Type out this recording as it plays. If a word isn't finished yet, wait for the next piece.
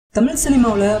தமிழ்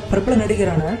சினிமாவுல பிரபல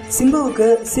நடிகரான சிம்புவுக்கு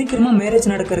சீக்கிரமா மேரேஜ்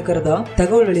நடக்க இருக்கிறதா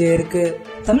தகவல் வெளியே இருக்கு.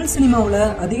 தமிழ் சினிமாவுல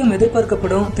அதிகம்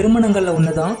எதிர்பார்க்கப்படும் திருமணங்கள்ல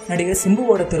ஒண்ணுதான் நடிகர்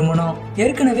சிம்புவோட திருமணம்.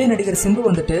 ஏற்கனவே நடிகர் சிம்பு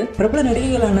வந்துட்டு பிரபல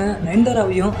நடிகைகளான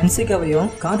நயன்தாராவையும் அன்சிகாவையும்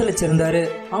காதலிச்சிருந்தாரு.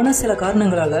 ஆனா சில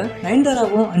காரணங்களால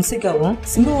நயன்தாராவும் அன்சிகாவும்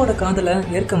சிம்புவோட காதலை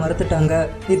ஏற்க மறுத்துட்டாங்க.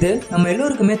 இது நம்ம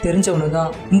எல்லோருக்குமே தெரிஞ்ச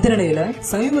ஒண்ணுதான். இந்த நிலையில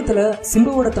சமீபத்துல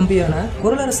சிம்புவோட தம்பியான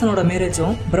குரலரசனோட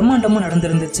மேரேஜும் பிரம்மாண்டமா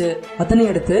நடந்திருந்துச்சு. அதனை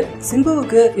அடுத்து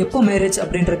சிம்புவுக்கு எப்போ மேரேஜ்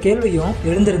அப்படின்ற கேள்வியும்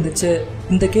எழுந்திருந்துச்சு.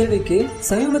 இந்த கேள்விக்கு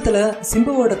சமீபத்துல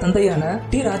சிம்புவோட தந்தையான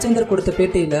டி ராஜேந்தர் கொடுத்த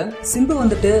பேட்டியில சிம்பு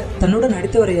வந்துட்டு தன்னோட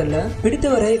நடித்தவரை அல்ல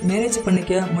பிடித்தவரை மேரேஜ்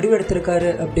பண்ணிக்க முடிவெடுத்திருக்காரு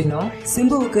அப்படின்னும்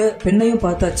சிம்புவுக்கு பெண்ணையும்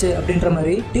பார்த்தாச்சு அப்படின்ற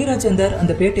மாதிரி டி ராஜேந்தர்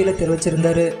அந்த பேட்டியில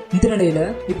தெரிவிச்சிருந்தாரு. இந்த நிலையில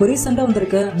இப்போ ரீசெண்டா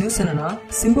வந்திருக்க நியூஸ் என்னன்னா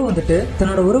சிம்பு வந்துட்டு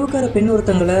தன்னோட உறவுக்கார பெண்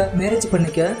ஒருத்தங்களை மேரேஜ்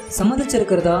பண்ணிக்க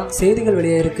சம்மதிச்சிருக்கிறதா செய்திகள்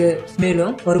வெளியே இருக்கு.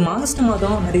 மேலும் ஒரு ஆகஸ்ட்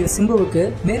மாதம் நடிகர் சிம்புவுக்கு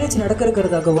மேரேஜ் நடக்க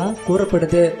இருக்கிறதாகவும்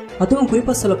கூறப்படுது. அதுவும்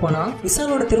குறிப்பா சொல்ல போனா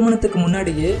விஷாலோட திருமணத்துக்கு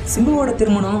முன்னாடியே சிம்புவோட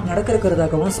திருமணம் நடக்க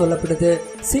இருக்கிறதாகவும் சொல்லப்படுது.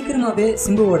 சீக்கிரமாவே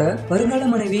சிம்புவோட வருங்கால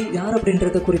மனைவி யார்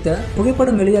அப்படின்றது குறித்த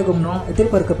புகைப்படம் வெளியாகும்னு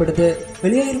எதிர்பார்க்கப்படுது.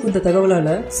 வெளியாகிருக்கும் இந்த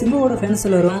தகவலால சிம்புவோட ஃபேன்ஸ்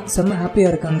எல்லாரும் செம்ம ஹாப்பியா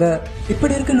இருக்காங்க.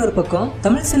 இப்படி இருக்குன்னு ஒரு பக்கம்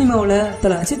தமிழ் சினிமாவுல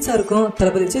தல அஜித் சாருக்கும்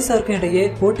தளபதி விஜய் சாருக்கும் இடையே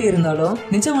போட்டி இருந்தாலும்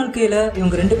நிஜ வாழ்க்கையில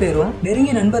இவங்க ரெண்டு பேரும்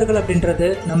நெருங்கிய நண்பர்கள் அப்படின்றது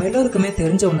நம்ம எல்லோருக்குமே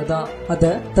தெரிஞ்ச ஒண்ணுதான்.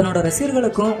 அத தன்னோட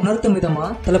ரசிகர்களுக்கும் உணர்த்தும் விதமா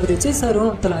தளபதி விஜய்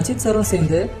சாரும் தல அஜித் சாரும்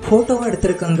சேர்ந்து போட்டோவா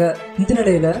எடுத்திருக்காங்க. இந்த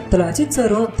நிலையில தல அஜித்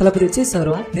சாரும் தளபதி விஜய்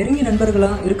சாரும் நெருங்கிய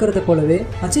நண்பர்களா இருக்கிறத போலவே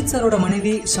அஜித் சாரோட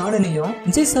மனைவி ஷாலினியும்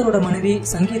விஜய் சாரோட மனைவி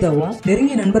சங்கீதாவும்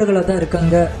நெருங்கிய நண்பர்களா தான்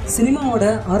இருக்காங்க. சினிமாவோட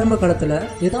ஆரம்ப காலத்துல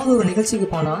ஏதாவது ஒரு நிகழ்ச்சிக்கு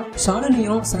போனா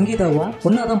ஷாலினியும் சங்கீதாவும்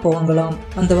ஒன்னாதான் போவாங்களாம்.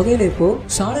 அந்த வகையில இப்போ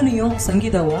ஷாலினியும்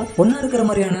சங்கீதாவும் ஒன்னா இருக்கிற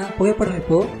மாதிரியான புகைப்படம்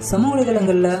இப்போ சமூக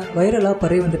வலைதளங்கள்ல வைரலா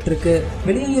பரவி வந்துட்டு இருக்கு.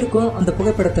 வெளியே இருக்கும் அந்த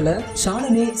புகைப்படத்துல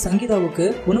ஷாலினி சங்கீதாவுக்கு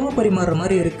உணவு பரிமாறுற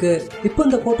மாதிரி இருக்கு. இப்போ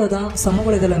இந்த போட்டோ தான் சமூக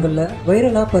வலைதளங்கள்ல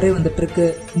வைரலா பரவி வந்துட்டு இருக்கு.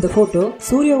 இந்த போட்டோ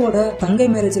சூர்யாவோட தங்கை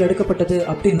மேரேஜ்ல எடுக்கப்பட்டது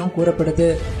அப்படின்னும் கூறப்படுது.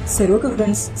 சரி, ஓகே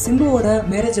ஃப்ரெண்ட்ஸ், சிம்புவோட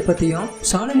மேரேஜ் பத்தியும்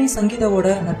ஷாலினி சங்கீதாவோட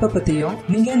நட்பை பத்தியும்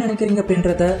நீங்க என்ன நினைக்கிறீங்க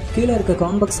அப்படின்றத கீழே இருக்க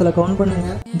கமெண்ட் பாக்ஸ்ல கமெண்ட் பண்ணுங்க.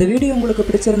 இந்த வீடியோ உங்களுக்கு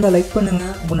பிடிச்சிருந்தா லைக் பண்ணுங்க,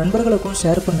 உங்க நண்பர்களுக்கும்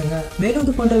ஷேர் பண்ணுங்க. மேலும்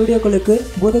இது போன்ற வீடியோக்களுக்கு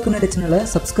பூத கண்ணாடி சேனலை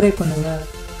சப்ஸ்கிரைப் பண்ணுங்க.